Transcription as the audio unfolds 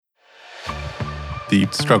The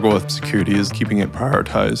struggle with security is keeping it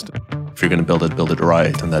prioritized. If you're going to build it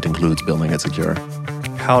right, and that includes building it secure.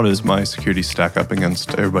 How does my security stack up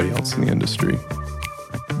against everybody else in the industry?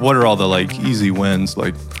 What are all the easy wins,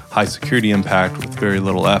 like high security impact with very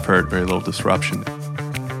little effort, very little disruption?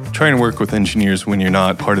 Trying to work with engineers when you're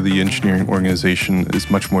not part of the engineering organization is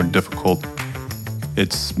much more difficult.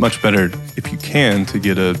 It's much better, if you can, to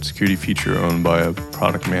get a security feature owned by a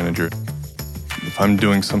product manager. If I'm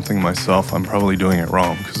doing something myself, I'm probably doing it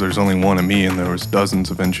wrong because there's only one of me and there was dozens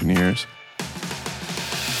of engineers.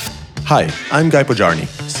 Hi, I'm Guy Podjarny,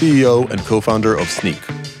 CEO and co-founder of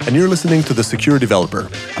Snyk, and you're listening to The Secure Developer,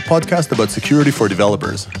 a podcast about security for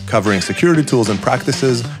developers, covering security tools and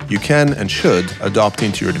practices you can and should adopt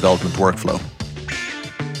into your development workflow.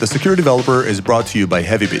 The Secure Developer is brought to you by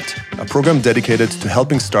Heavybit, a program dedicated to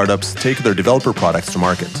helping startups take their developer products to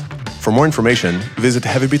market. For more information, visit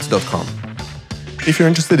heavybit.com. If you're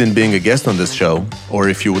interested in being a guest on this show, or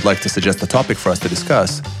if you would like to suggest a topic for us to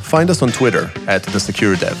discuss, find us on Twitter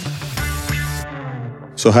 @TheSecureDev.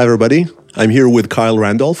 So hi everybody, I'm here with Kyle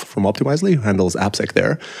Randolph from Optimizely, who handles AppSec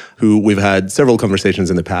there, who we've had several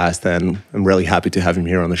conversations in the past, and I'm really happy to have him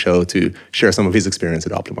here on the show to share some of his experience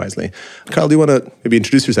at Optimizely. Kyle, do you want to maybe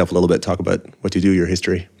introduce yourself a little bit, talk about what you do, your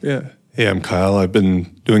history? Yeah. Hey, I'm Kyle. I've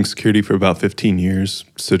been doing security for about 15 years.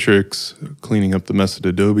 Citrix, cleaning up the mess at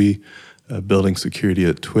Adobe, building security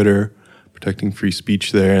at Twitter, protecting free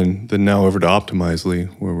speech there, and then now over to Optimizely,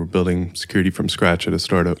 where we're building security from scratch at a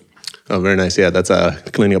startup. Oh, very nice. Yeah, that's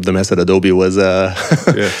cleaning up the mess at Adobe was, Yeah.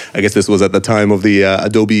 I guess this was at the time of the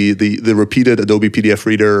Adobe, the repeated Adobe PDF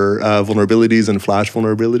Reader vulnerabilities and Flash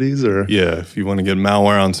vulnerabilities, or? Yeah, if you want to get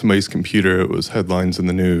malware on somebody's computer, it was headlines in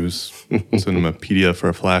the news, send them a PDF or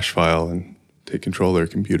a Flash file and take control of their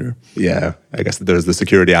computer. Yeah, I guess there's the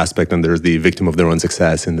security aspect and there's the victim of their own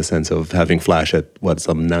success in the sense of having Flash at,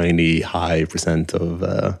 some 90%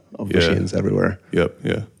 of machines everywhere. Yep,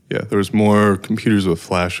 yeah. Yeah, there was more computers with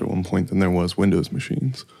Flash at one point than there was Windows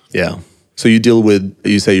machines. Yeah. So you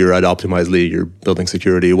say you're at Optimizely, you're building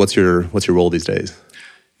security. What's your role these days?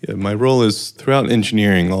 Yeah, my role is throughout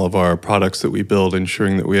engineering all of our products that we build,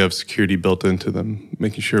 ensuring that we have security built into them,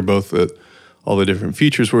 making sure both that all the different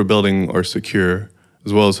features we're building are secure,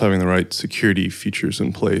 as well as having the right security features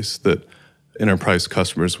in place that enterprise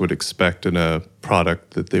customers would expect in a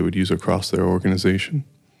product that they would use across their organization.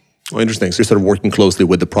 Oh, interesting. So you're sort of working closely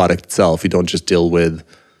with the product itself. You don't just deal with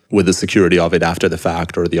the security of it after the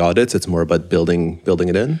fact or the audits. It's more about building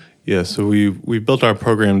it in? Yeah, so we built our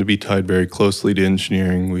program to be tied very closely to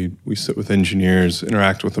engineering. We sit with engineers,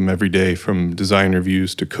 interact with them every day, from design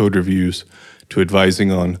reviews to code reviews to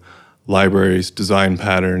advising on libraries, design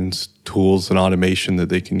patterns, tools, and automation that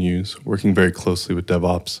they can use, working very closely with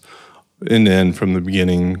DevOps end to end from the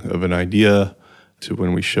beginning of an idea to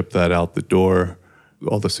when we ship that out the door,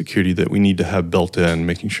 all the security that we need to have built in,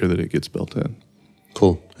 making sure that it gets built in.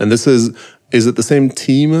 Cool. And is it the same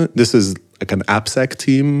team? This is like an AppSec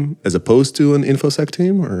team as opposed to an InfoSec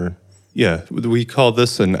team, or? Yeah, we call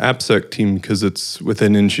this an AppSec team because it's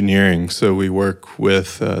within engineering. So we work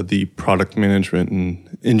with the product management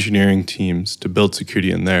and engineering teams to build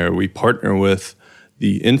security in there. We partner with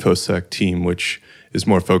the InfoSec team, which is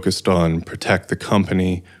more focused on protect the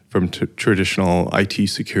company from traditional IT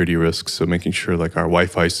security risks. So making sure our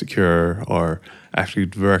Wi-Fi secure, our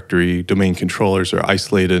Active Directory domain controllers are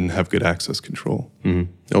isolated and have good access control.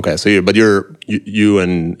 Mm-hmm. Okay, so you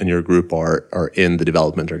and your group are in the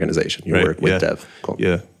development organization. You work with dev. Cool.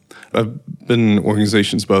 Yeah. I've been in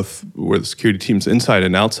organizations both where the security team's inside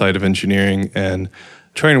and outside of engineering, and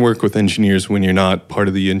trying to work with engineers when you're not part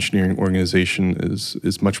of the engineering organization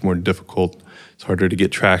is much more difficult. It's harder to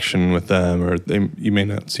get traction with them, or you may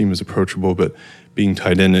not seem as approachable, but being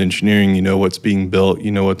tied into engineering, you know what's being built,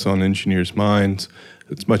 you know what's on engineers' minds.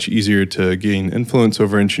 It's much easier to gain influence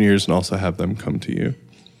over engineers and also have them come to you.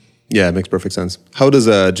 Yeah, it makes perfect sense. How does,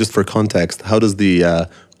 just for context, how does the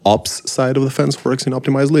ops side of the fence works in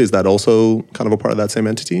Optimizely? Is that also kind of a part of that same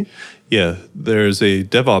entity? Yeah, there's a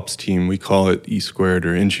DevOps team. We call it E Squared,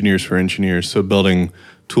 or Engineers for Engineers. So building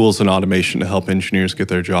tools and automation to help engineers get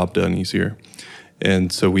their job done easier.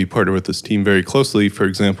 And so we partner with this team very closely, for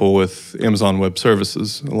example, with Amazon Web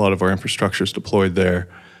Services. A lot of our infrastructure is deployed there.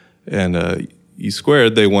 And E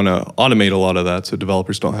Squared, they want to automate a lot of that so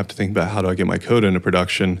developers don't have to think about how do I get my code into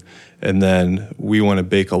production. And then we want to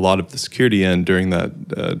bake a lot of the security in during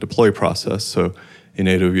that deploy process. So in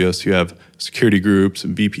AWS, you have security groups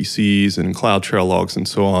and VPCs and CloudTrail logs and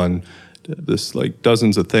so on. This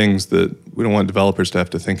dozens of things that we don't want developers to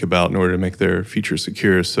have to think about in order to make their features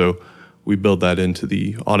secure. So we build that into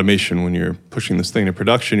the automation. When you're pushing this thing to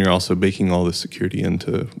production, you're also baking all the security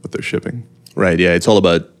into what they're shipping. Right. Yeah. It's all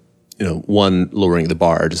about, one, lowering the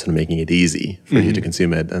bar, just sort of making it easy for you to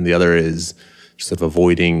consume it. And the other is just sort of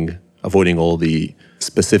avoiding all the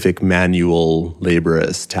specific manual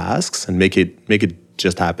laborious tasks and make it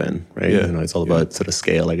just happen. Right. Yeah. It's all about sort of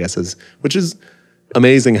scale, I guess, which is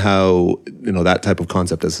amazing how, that type of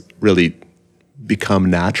concept has really become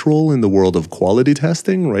natural in the world of quality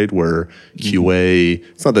testing, right? Where QA,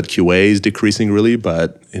 it's not that QA is decreasing really,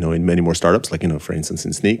 but, in many more startups, like, for instance,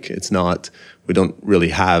 in Sneak, we don't really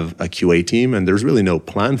have a QA team and there's really no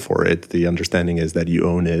plan for it. The understanding is that you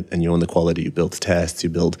own it and you own the quality, you build tests, you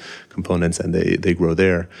build components and they grow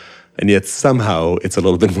there. And yet somehow it's a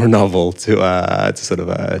little bit more novel to sort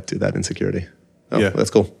of do that in security. Oh, yeah. That's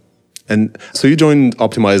cool. And so you joined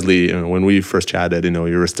Optimizely, when we first chatted,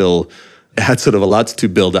 you were still, had sort of a lot to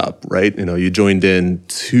build up, right? You joined in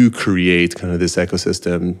to create kind of this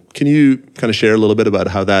ecosystem. Can you kind of share a little bit about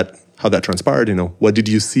how that transpired? What did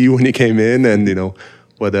you see when you came in, and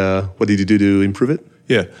what did you do to improve it?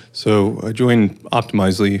 Yeah, so I joined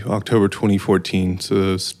Optimizely October 2014.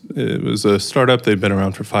 So it was a startup. They'd been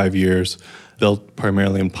around for 5 years, built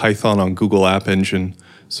primarily in Python on Google App Engine.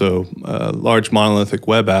 So a large monolithic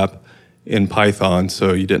web app in Python,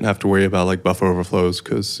 so you didn't have to worry about like buffer overflows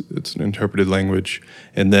because it's an interpreted language.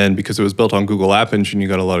 And then because it was built on Google App Engine, you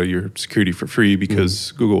got a lot of your security for free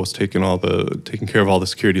because Google was taking care of all the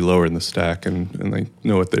security lower in the stack, and they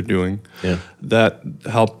know what they're doing. Yeah. That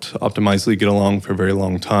helped Optimizely get along for a very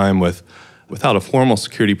long time without a formal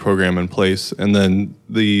security program in place. And then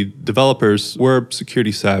the developers were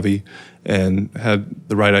security savvy and had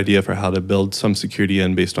the right idea for how to build some security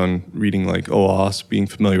in based on reading like OWASP, being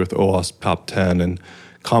familiar with OWASP top 10 and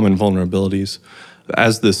common vulnerabilities.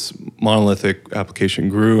 As this monolithic application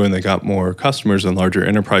grew and they got more customers and larger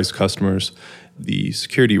enterprise customers, the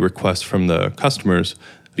security requests from the customers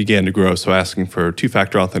began to grow. So asking for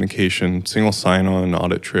two-factor authentication, single sign-on,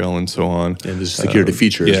 audit trail, and so on. And there's security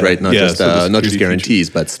features, right? Not just guarantees,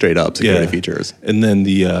 but straight up security features. And then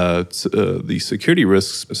the security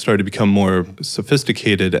risks started to become more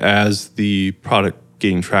sophisticated as the product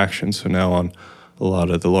gained traction. So now on a lot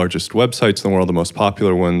of the largest websites in the world, the most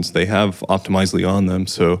popular ones, they have Optimizely on them.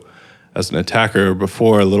 So as an attacker,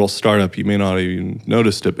 before a little startup, you may not have even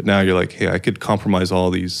noticed it, but now you're like, hey, I could compromise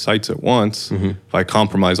all these sites at once. If I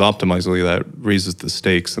compromise Optimizely, that raises the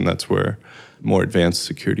stakes, and that's where more advanced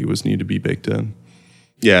security was needed to be baked in.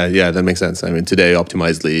 Yeah, that makes sense. I mean, today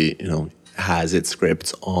Optimizely, has its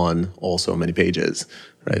scripts on also many pages,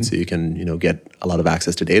 right? So you can, get a lot of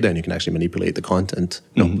access to data and you can actually manipulate the content.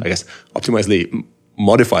 I guess Optimizely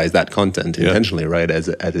modifies that content intentionally, right, as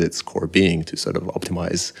its core being to sort of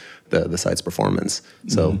optimize the site's performance.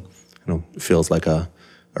 So, it feels like a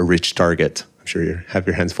rich target. I'm sure you have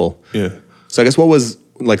your hands full. Yeah. So I guess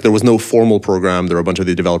there was no formal program. There were a bunch of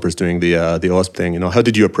the developers doing the OWASP thing. How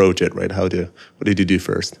did you approach it, right? What did you do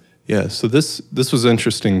first? Yeah, so this was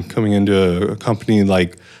interesting coming into a company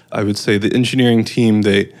like, I would say the engineering team,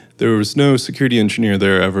 there was no security engineer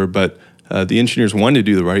there ever, but the engineers wanted to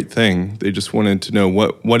do the right thing. They just wanted to know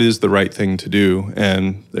what is the right thing to do.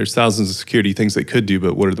 And there's thousands of security things they could do,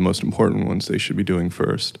 but what are the most important ones they should be doing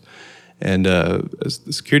first? And as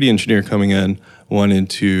the security engineer coming in, wanted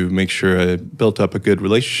to make sure I built up a good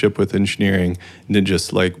relationship with engineering and didn't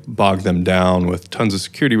just like bog them down with tons of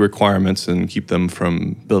security requirements and keep them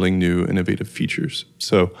from building new innovative features.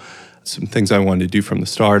 So some things I wanted to do from the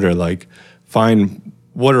start are like find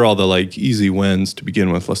what are all the like easy wins to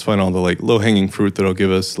begin with. Let's find all the like low-hanging fruit that'll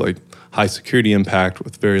give us like high security impact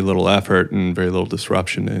with very little effort and very little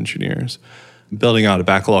disruption to engineers. Building out a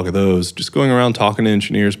backlog of those, just going around talking to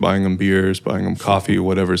engineers, buying them beers, buying them coffee,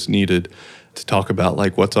 whatever's needed to talk about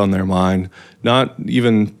like what's on their mind. Not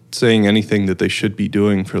even saying anything that they should be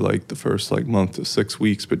doing for like the first like month to 6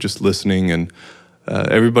 weeks, but just listening. And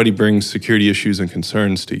everybody brings security issues and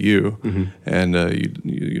concerns to you, and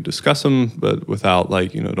you discuss them, but without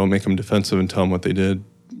like, don't make them defensive and tell them what they did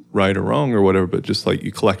right or wrong or whatever, but just like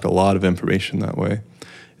you collect a lot of information that way.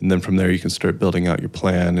 And then from there, you can start building out your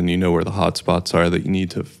plan, and you know where the hot spots are that you need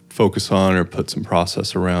to focus on or put some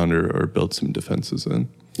process around or build some defenses in.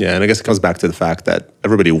 Yeah, and I guess it comes back to the fact that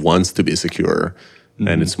everybody wants to be secure,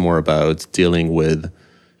 and it's more about dealing with,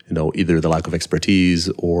 either the lack of expertise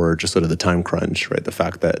or just sort of the time crunch, right? The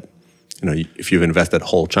fact that, if you've invested a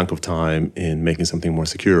whole chunk of time in making something more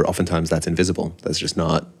secure, oftentimes that's invisible. That's just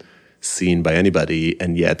not seen by anybody,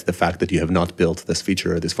 and yet the fact that you have not built this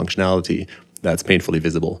feature or this functionality, that's painfully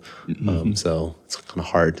visible. So it's kind of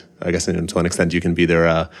hard. I guess to an extent you can be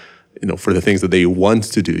their, for the things that they want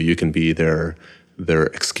to do, you can be their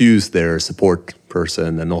excuse, their support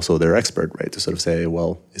person, and also their expert, right? To sort of say,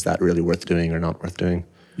 well, is that really worth doing or not worth doing?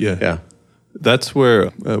 Yeah. That's where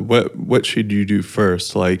what should you do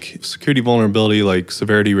first? Like security vulnerability, like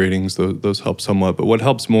severity ratings, those help somewhat. But what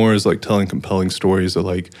helps more is like telling compelling stories of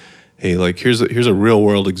like, hey, like here's a real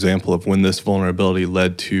world example of when this vulnerability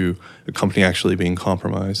led to a company actually being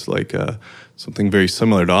compromised. Like something very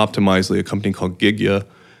similar to Optimizely, a company called Gigya.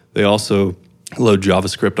 They also load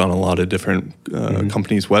JavaScript on a lot of different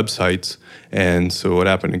companies' websites. And so what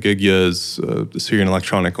happened to Gigya is the Syrian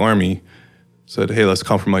Electronic Army said, hey, let's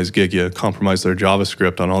compromise Gigya, compromise their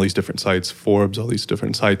JavaScript on all these different sites, Forbes, all these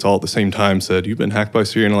different sites, all at the same time said, you've been hacked by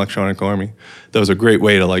Syrian Electronic Army. That was a great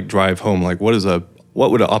way to like drive home, like what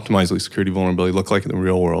would an Optimizely security vulnerability look like in the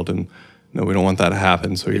real world? And no, we don't want that to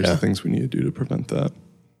happen. So here's the things we need to do to prevent that.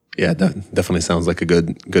 Yeah, that definitely sounds like a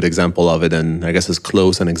good example of it. And I guess as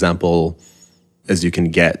close an example as you can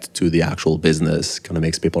get to the actual business kind of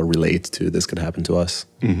makes people relate to this could happen to us.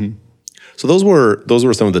 Mm-hmm. So those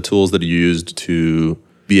were some of the tools that you used to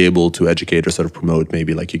be able to educate or sort of promote,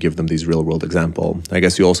 maybe like you give them these real world example. I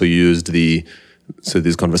guess you also used these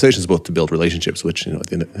conversations both to build relationships, which, you know, at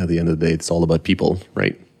the end of the day, it's all about people,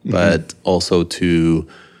 right? Mm-hmm. But also to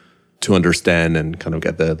understand and kind of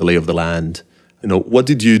get the lay of the land. You know, what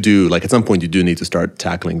did you do? Like at some point you do need to start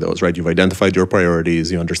tackling those, right? You've identified your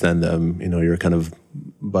priorities, you understand them, you know, you're kind of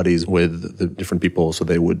buddies with the different people so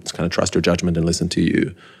they would kind of trust your judgment and listen to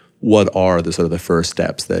you. What are the sort of the first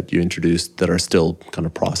steps that you introduced that are still kind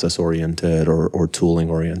of process oriented or tooling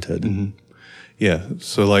oriented? Mm-hmm. Yeah.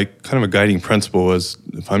 So like kind of a guiding principle was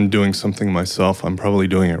if I'm doing something myself, I'm probably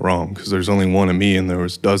doing it wrong because there's only one of me and there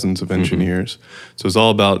was dozens of engineers. Mm-hmm. So it's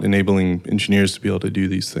all about enabling engineers to be able to do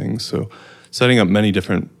these things. So setting up many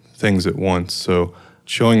different things at once. So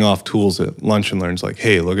showing off tools at Lunch and Learns like,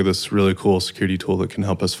 hey, look at this really cool security tool that can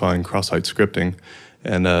help us find cross-site scripting.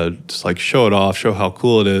 And just like show it off, show how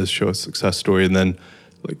cool it is, show a success story, and then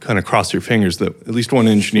like kind of cross your fingers that at least one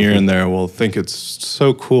engineer in there will think it's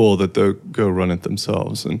so cool that they'll go run it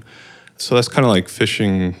themselves. And so that's kind of like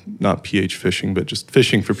fishing, not PH fishing, but just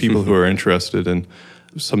fishing for people who are interested. And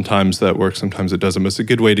sometimes that works, sometimes it doesn't. But it's a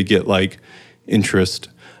good way to get like interest.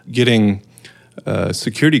 Getting a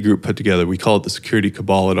security group put together, we call it the Security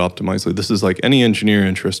Cabal at Optimizely. This is like any engineer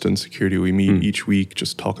interested in security. We meet each week,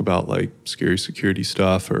 just talk about like scary security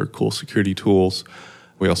stuff or cool security tools.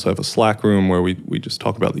 We also have a Slack room where we just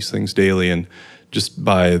talk about these things daily. And just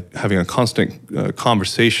by having a constant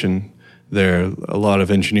conversation there, a lot of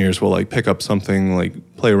engineers will like pick up something,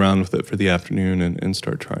 like play around with it for the afternoon and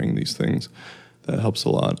start trying these things. That helps a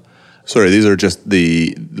lot. Sorry, these are just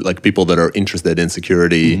the like people that are interested in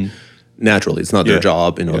security naturally. It's not their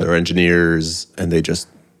job, you know, they're engineers and they just,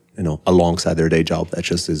 you know, alongside their day job, that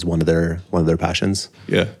just is one of their passions.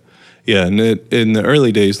 Yeah. Yeah, and in the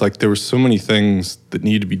early days, like there were so many things that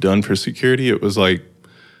needed to be done for security. It was like,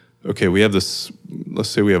 okay, we have this, let's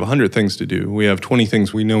say we have 100 things to do. We have 20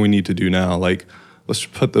 things we know we need to do now. Like, let's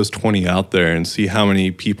put those 20 out there and see how many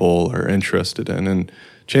people are interested in. And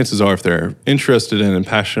chances are if they're interested in and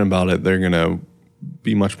passionate about it, they're going to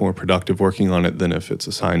be much more productive working on it than if it's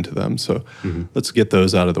assigned to them. So let's get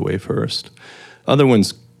those out of the way first. Other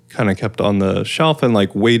ones kind of kept on the shelf and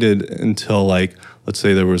like waited until like, let's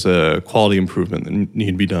say there was a quality improvement that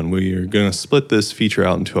needed to be done. We are going to split this feature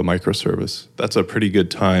out into a microservice. That's a pretty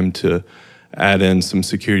good time to add in some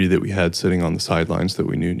security that we had sitting on the sidelines that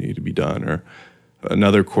we knew needed to be done. Or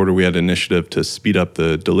another quarter, we had an initiative to speed up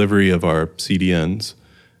the delivery of our CDNs.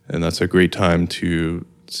 And that's a great time to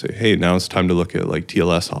say, hey, now it's time to look at like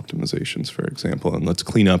TLS optimizations, for example, and let's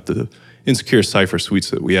clean up the insecure cipher suites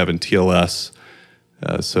that we have in TLS.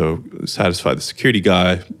 So satisfy the security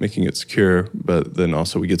guy, making it secure, but then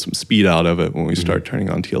also we get some speed out of it when we start turning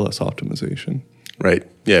on TLS optimization. Right.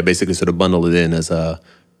 Yeah, basically sort of bundle it in as a,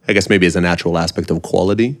 I guess maybe as a natural aspect of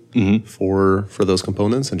quality for those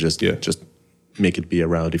components and just make it be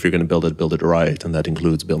around, if you're going to build it right, and that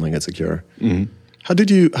includes building it secure. How did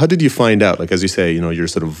you find out? Like, as you say, you know, you're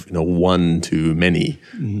sort of, you know, one to many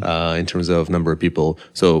in terms of number of people.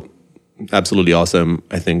 So absolutely awesome.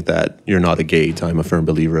 I think that you're not a gate. I'm a firm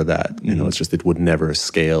believer that, you know, it's just, it would never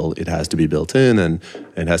scale. It has to be built in and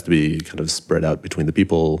it has to be kind of spread out between the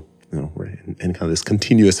people, you know, in kind of this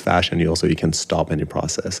continuous fashion. You can stop any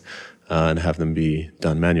process and have them be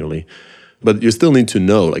done manually. But you still need to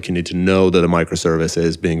know, like you need to know that a microservice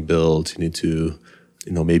is being built. You need to,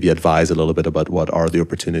 you know, maybe advise a little bit about what are the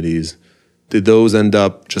opportunities. Did those end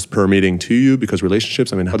up just permeating to you because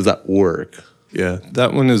relationships? I mean, how does that work? Yeah,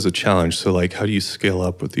 that one is a challenge. So like, how do you scale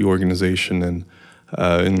up with the organization? And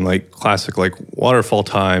in like classic like waterfall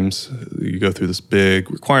times, you go through this big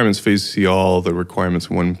requirements phase, see all the requirements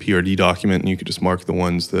in one PRD document, and you could just mark the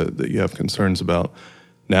ones that you have concerns about.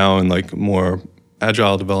 Now in like more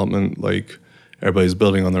agile development, like everybody's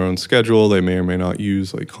building on their own schedule. They may or may not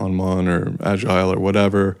use like Kanban or Agile or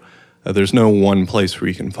whatever. There's no one place where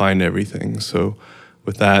you can find everything. So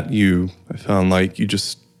with that, I found like you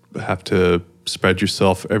just have to spread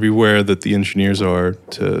yourself everywhere that the engineers are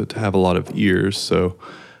to have a lot of ears. So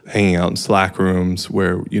hanging out in Slack rooms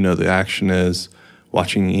where the action is,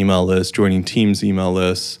 watching email lists, joining teams' email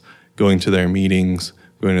lists, going to their meetings,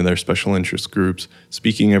 going to their special interest groups,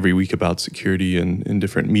 speaking every week about security and in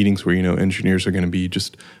different meetings where engineers are going to be.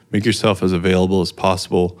 Just make yourself as available as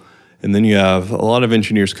possible. And then you have a lot of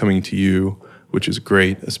engineers coming to you, which is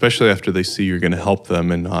great, especially after they see you're going to help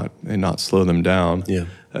them and not slow them down. Yeah.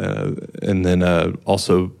 And then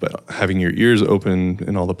also having your ears open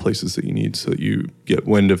in all the places that you need so that you get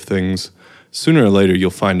wind of things. Sooner or later,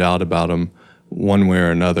 you'll find out about them one way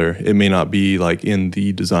or another. It may not be like in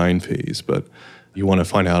the design phase, but you want to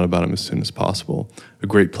find out about them as soon as possible. A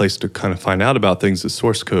great place to kind of find out about things is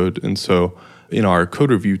source code. And so in our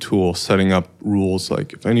code review tool, setting up rules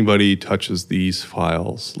like if anybody touches these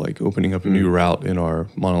files, like opening up a new route in our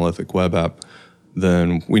monolithic web app,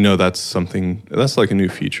 then we know that's like a new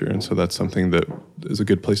feature. And so that's something that is a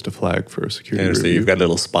good place to flag for a security review. So you've got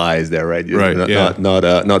little spies there, right? Right,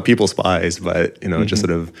 Not people spies, but just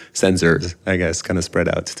sort of sensors, I guess, kind of spread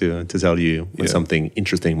out to tell you when something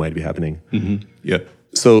interesting might be happening. Mm-hmm. Yeah.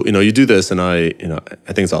 So, you do this, and I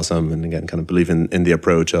think it's awesome, and again, kind of believe in the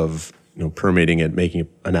approach of permeating it, making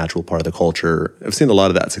it a natural part of the culture. I've seen a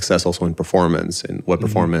lot of that success also in performance, in web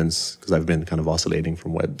performance, because I've been kind of oscillating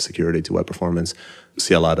from web security to web performance.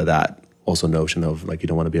 See a lot of that also notion of like you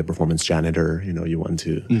don't want to be a performance janitor. You want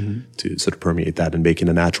to sort of permeate that and make it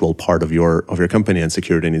a natural part of your company, and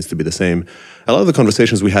security needs to be the same. A lot of the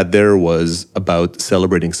conversations we had there was about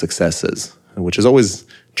celebrating successes, which is always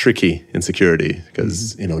tricky in security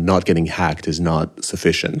because not getting hacked is not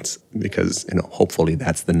sufficient because hopefully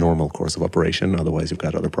that's the normal course of operation. Otherwise, you've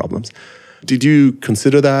got other problems. Did you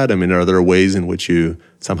consider that? I mean, are there ways in which you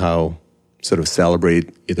somehow sort of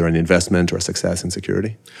celebrate either an investment or a success in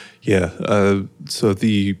security? Yeah. So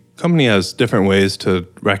the company has different ways to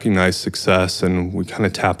recognize success, and we kind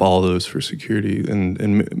of tap all of those for security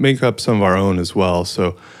and make up some of our own as well.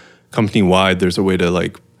 So company-wide, there's a way to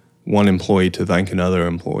like one employee to thank another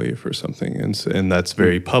employee for something. And that's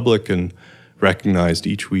very public and recognized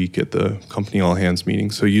each week at the company all-hands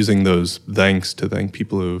meeting. So using those thanks to thank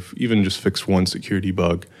people who've even just fixed one security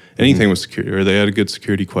bug, anything with security, or they had a good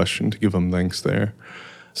security question, to give them thanks there.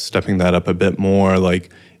 Stepping that up a bit more,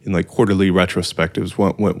 like in like quarterly retrospectives,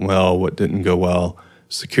 what went well, what didn't go well.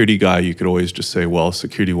 Security guy, you could always just say, well,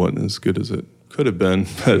 security wasn't as good as it could have been,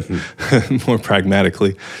 but more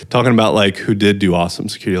pragmatically, talking about like who did do awesome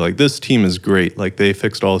security, like this team is great, like they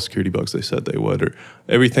fixed all the security bugs they said they would, or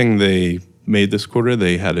everything they made this quarter,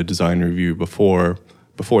 they had a design review before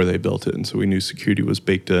they built it, and so we knew security was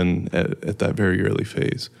baked in at that very early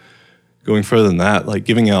phase. Going further than that, like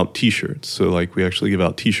giving out t-shirts, so like we actually give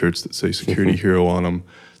out t-shirts that say Security Hero on them.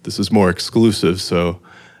 This is more exclusive, so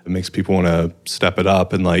it makes people want to step it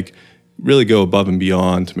up and like really go above and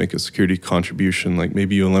beyond to make a security contribution. Like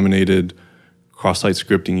maybe you eliminated cross-site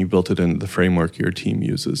scripting, you built it into the framework your team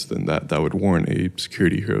uses, then that would warrant a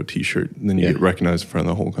Security Hero t-shirt. And then you get recognized in front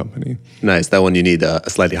of the whole company. Nice. That one you need a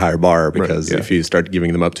slightly higher bar because if you start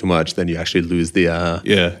giving them up too much, then you actually lose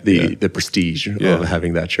the prestige of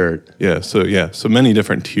having that shirt. So many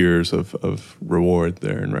different tiers of reward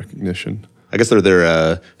there and recognition. I guess are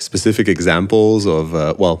there specific examples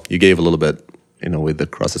of, you gave a little bit, with the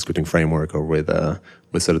cross-site scripting framework or with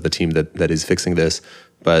sort of the team that is fixing this.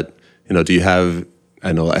 But, do you have,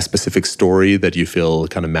 a specific story that you feel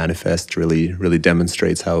kind of manifests, really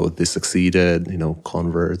demonstrates how this succeeded,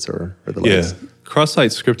 converts or the likes? Yeah, cross-site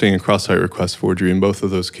scripting and cross-site request forgery, in both of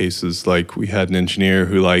those cases, like we had an engineer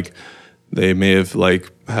who like, they may have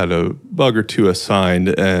like had a bug or two assigned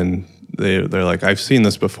and they're like, I've seen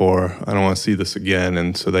this before, I don't want to see this again.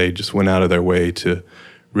 And so they just went out of their way to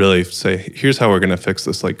really say, here's how we're going to fix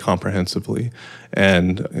this like comprehensively.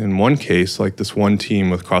 And in one case, like this one team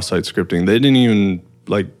with cross-site scripting, they didn't even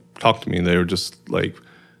like talk to me. They were just like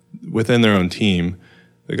within their own team.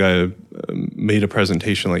 The guy made a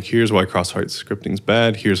presentation like, here's why cross-site scripting is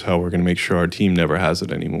bad. Here's how we're going to make sure our team never has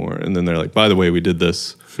it anymore. And then they're like, by the way, we did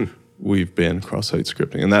this. We've banned cross-site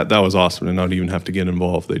scripting. And that was awesome to not even have to get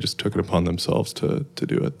involved. They just took it upon themselves to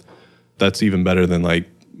do it. That's even better than like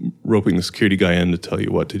roping the security guy in to tell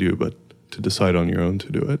you what to do, but to decide on your own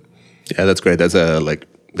to do it. Yeah, that's great. That's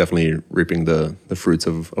definitely reaping the fruits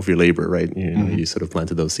of your labor, right? You sort of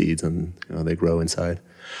planted those seeds and they grow inside.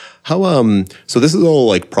 How so this is all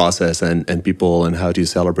like process and people and how do you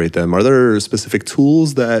celebrate them? Are there specific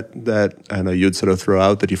tools that I know you'd sort of throw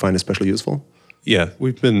out that you find especially useful? Yeah,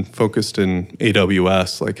 we've been focused in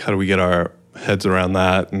AWS, like how do we get our heads around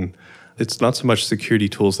that? And it's not so much security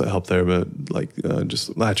tools that help there, but like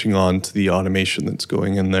just latching on to the automation that's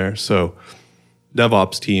going in there. So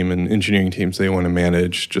DevOps team and engineering teams, they want to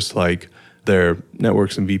manage just like their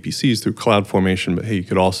networks and VPCs through CloudFormation, but hey, you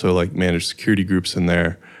could also like manage security groups in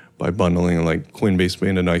there by bundling. Like Coinbase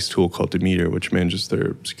made a nice tool called Demeter, which manages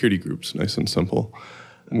their security groups, nice and simple.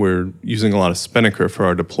 We're using a lot of Spinnaker for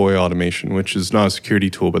our deploy automation, which is not a security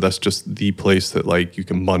tool, but that's just the place that like you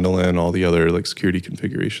can bundle in all the other like security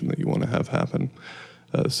configuration that you want to have happen.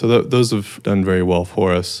 So those have done very well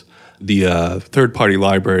for us. The third-party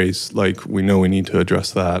libraries, like we know we need to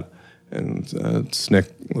address that, and Snyk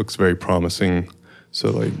looks very promising.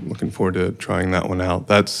 So like looking forward to trying that one out.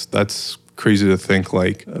 That's crazy to think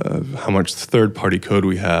like how much third-party code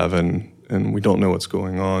we have, and we don't know what's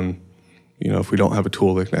going on. If we don't have a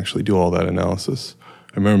tool that can actually do all that analysis.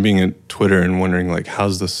 I remember being at Twitter and wondering, like,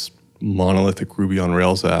 how's this monolithic Ruby on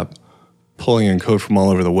Rails app pulling in code from all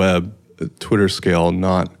over the web at Twitter scale,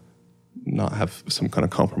 not have some kind of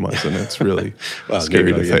compromise in it? It's really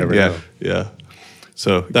scary to think. Yeah.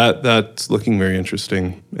 So that's looking very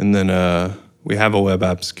interesting. And then we have a web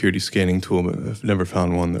app security scanning tool, but I've never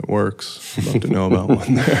found one that works. I'd love to know about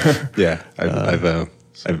one there. Yeah,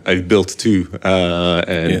 I've built two,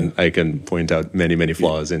 and I can point out many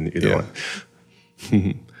flaws in either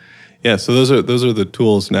one. Yeah, so those are the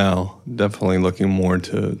tools now. Definitely looking more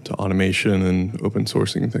to automation and open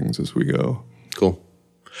sourcing things as we go. Cool.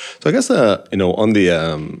 So I guess on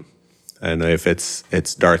the I don't know if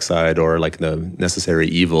it's dark side or like the necessary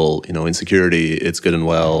evil, in security, it's good and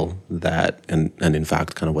well that, and in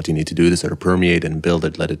fact, kind of what you need to do to sort of permeate and build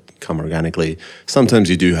it, let it come organically. Sometimes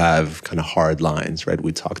you do have kind of hard lines, right?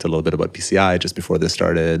 We talked a little bit about PCI just before this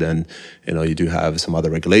started, and, you do have some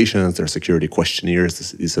other regulations. There are security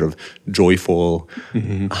questionnaires, these sort of joyful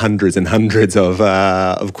hundreds and hundreds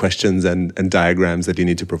of questions and diagrams that you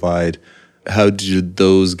need to provide. How did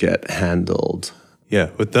those get handled?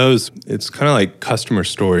 Yeah, with those, it's kind of like customer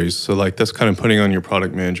stories. So like that's kind of putting on your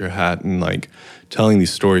product manager hat and like telling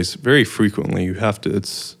these stories very frequently.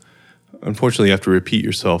 Unfortunately, you have to repeat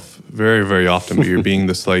yourself very, very often, but you're being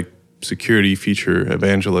this like security feature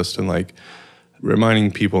evangelist and like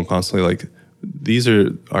reminding people constantly like,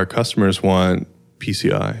 our customers want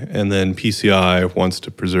PCI, and then PCI wants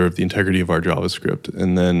to preserve the integrity of our JavaScript,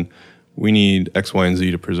 and then we need X, Y, and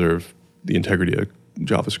Z to preserve the integrity of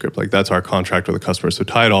JavaScript. Like that's our contract with the customer. So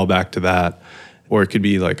tie it all back to that. Or it could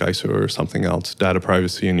be like ISO or something else, data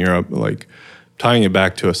privacy in Europe, like tying it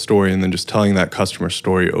back to a story and then just telling that customer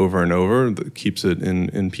story over and over that keeps it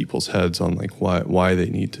in people's heads on like why they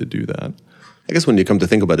need to do that. I guess when you come to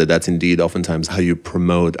think about it, that's indeed oftentimes how you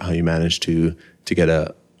promote, how you manage to get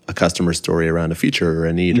a customer story around a feature or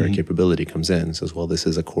a need or a capability comes in. Says, well, this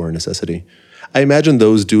is a core necessity. I imagine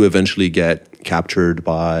those do eventually get captured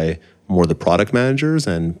by more the product managers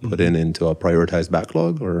and put into a prioritized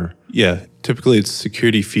backlog, or? Yeah, typically it's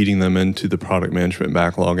security feeding them into the product management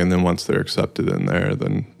backlog, and then once they're accepted in there,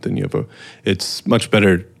 then you have it's much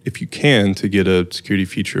better if you can to get a security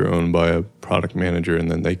feature owned by a product manager,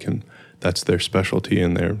 and then that's their specialty,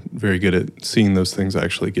 and they're very good at seeing those things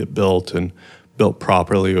actually get built and built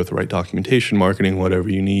properly with the right documentation, marketing, whatever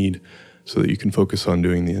you need, so that you can focus on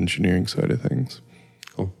doing the engineering side of things.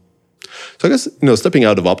 So I guess, stepping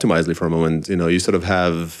out of Optimizely for a moment, you sort of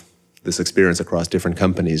have this experience across different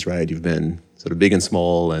companies, right? You've been sort of big and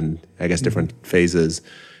small and I guess different phases.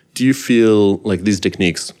 Do you feel like these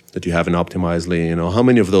techniques that you have in Optimizely, how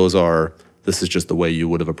many of those this is just the way you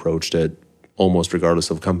would have approached it almost regardless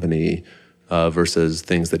of company versus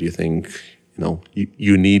things that you think,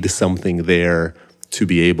 you need something there to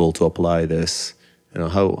be able to apply this?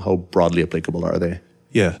 How broadly applicable are they?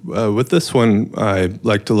 Yeah, with this one, I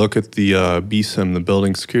like to look at the BSIM, the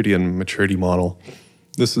Building Security and Maturity Model.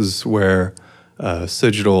 This is where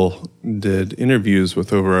Cigital did interviews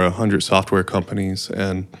with over 100 software companies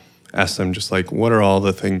and asked them just like, what are all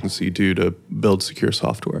the things you do to build secure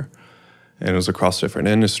software? And it was across different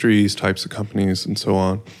industries, types of companies, and so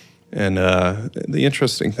on. And the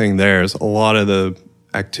interesting thing there is a lot of the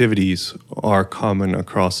activities are common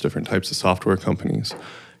across different types of software companies.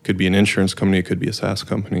 Could be an insurance company, it could be a SaaS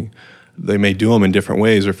company. They may do them in different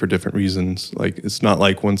ways or for different reasons. Like it's not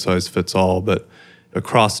like one size fits all, but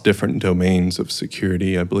across different domains of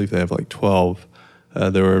security, I believe they have like 12.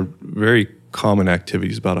 There were very common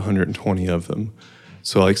activities, about 120 of them.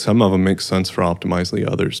 So like some of them make sense for Optimizely,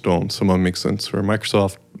 others don't. Some of them make sense for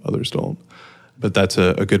Microsoft, others don't. But that's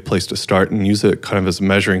a good place to start and use it kind of as a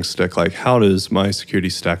measuring stick. Like, how does my security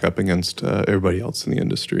stack up against everybody else in the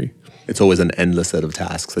industry? It's always an endless set of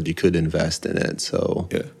tasks that you could invest in it. So,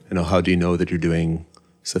 how do you know that you're doing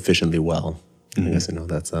sufficiently well? I guess,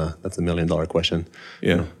 that's a $1 million question.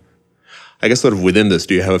 Yeah. I guess sort of within this,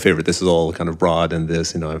 do you have a favorite? This is all kind of broad, and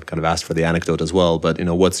this, I've kind of asked for the anecdote as well. But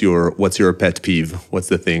what's your pet peeve? What's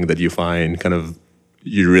the thing that you find kind of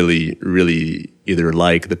you really, really either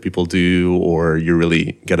like that people do, or you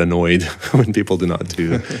really get annoyed when people do not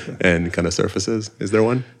do, and kind of surfaces? Is there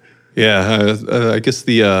one? Yeah, I guess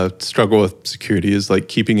the struggle with security is like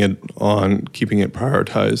keeping it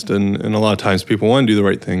prioritized, and a lot of times people want to do the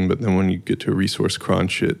right thing, but then when you get to a resource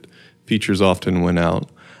crunch, features often win out.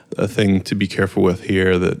 A thing to be careful with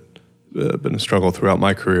here that been a struggle throughout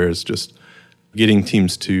my career is just getting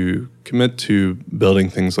teams to commit to building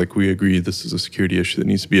things like we agree this is a security issue that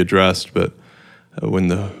needs to be addressed, but when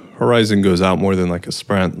the horizon goes out more than like a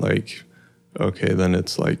sprint, like, okay, then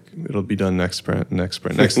it's like it'll be done next sprint. Next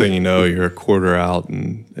thing you know, you're a quarter out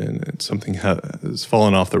and something has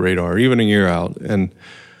fallen off the radar, or even a year out. And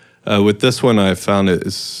with this one, I found it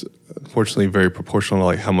is unfortunately very proportional to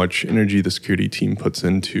like how much energy the security team puts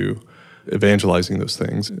into evangelizing those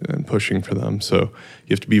things and pushing for them. So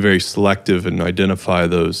you have to be very selective and identify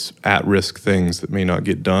those at-risk things that may not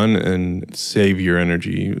get done and save your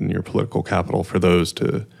energy and your political capital for those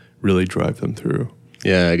to really drive them through.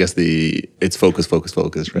 Yeah, I guess it's focus, right?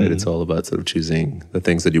 Mm-hmm. It's all about sort of choosing the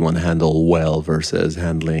things that you want to handle well versus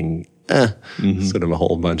handling sort of a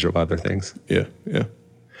whole bunch of other things. Yeah.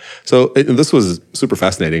 So this was super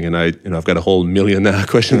fascinating, and I've got a whole million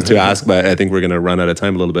questions to ask, but I think we're going to run out of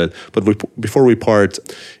time a little bit. But before we part,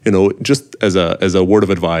 just as a word of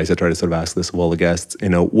advice, I try to sort of ask this of all the guests.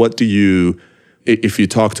 What do you, if you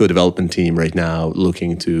talk to a development team right now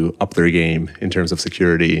looking to up their game in terms of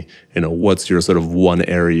security, what's your sort of one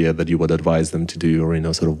area that you would advise them to do,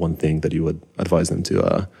 or sort of one thing that you would advise them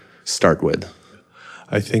to start with?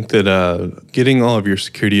 I think that getting all of your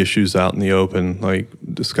security issues out in the open, like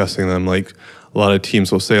discussing them, like a lot of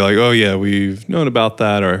teams will say like, oh yeah, we've known about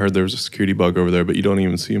that, or I heard there was a security bug over there, but you don't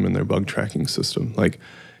even see them in their bug tracking system. Like,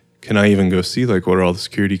 can I even go see like what are all the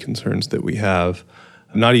security concerns that we have?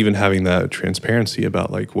 Not even having that transparency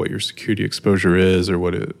about like what your security exposure is or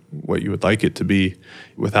what you would like it to be.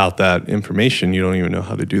 Without that information, you don't even know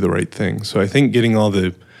how to do the right thing. So I think getting all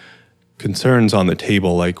the concerns on the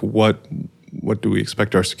table, like what do we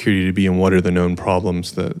expect our security to be, and what are the known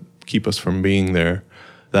problems that keep us from being there?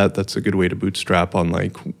 That's a good way to bootstrap on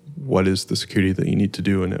like what is the security that you need to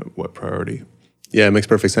do and at what priority. Yeah, it makes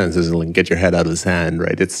perfect sense. It's like get your head out of the sand,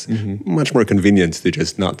 right? It's much more convenient to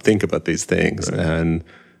just not think about these things and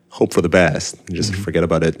hope for the best and just forget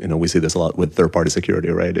about it. We see this a lot with third-party security,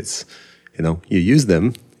 right? It's, you use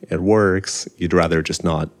them, it works. You'd rather just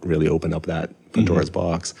not really open up that Pandora's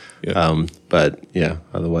box. Yeah. But yeah,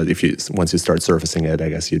 otherwise, once you start surfacing it, I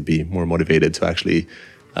guess you'd be more motivated to actually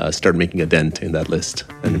start making a dent in that list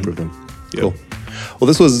and improve them. Yeah. Cool. Well,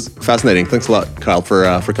 this was fascinating. Thanks a lot, Kyle,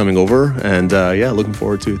 for coming over. And looking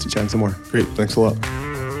forward to chatting some more. Great. Thanks a lot.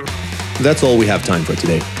 That's all we have time for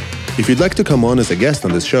today. If you'd like to come on as a guest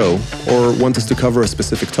on this show or want us to cover a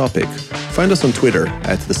specific topic, find us on Twitter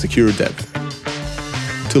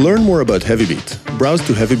 @TheSecureDev. To learn more about Heavybeat, browse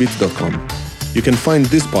to heavybeat.com. You can find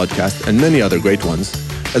this podcast and many other great ones,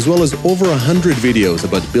 as well as over 100 videos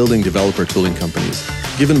about building developer tooling companies,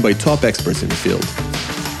 given by top experts in the field.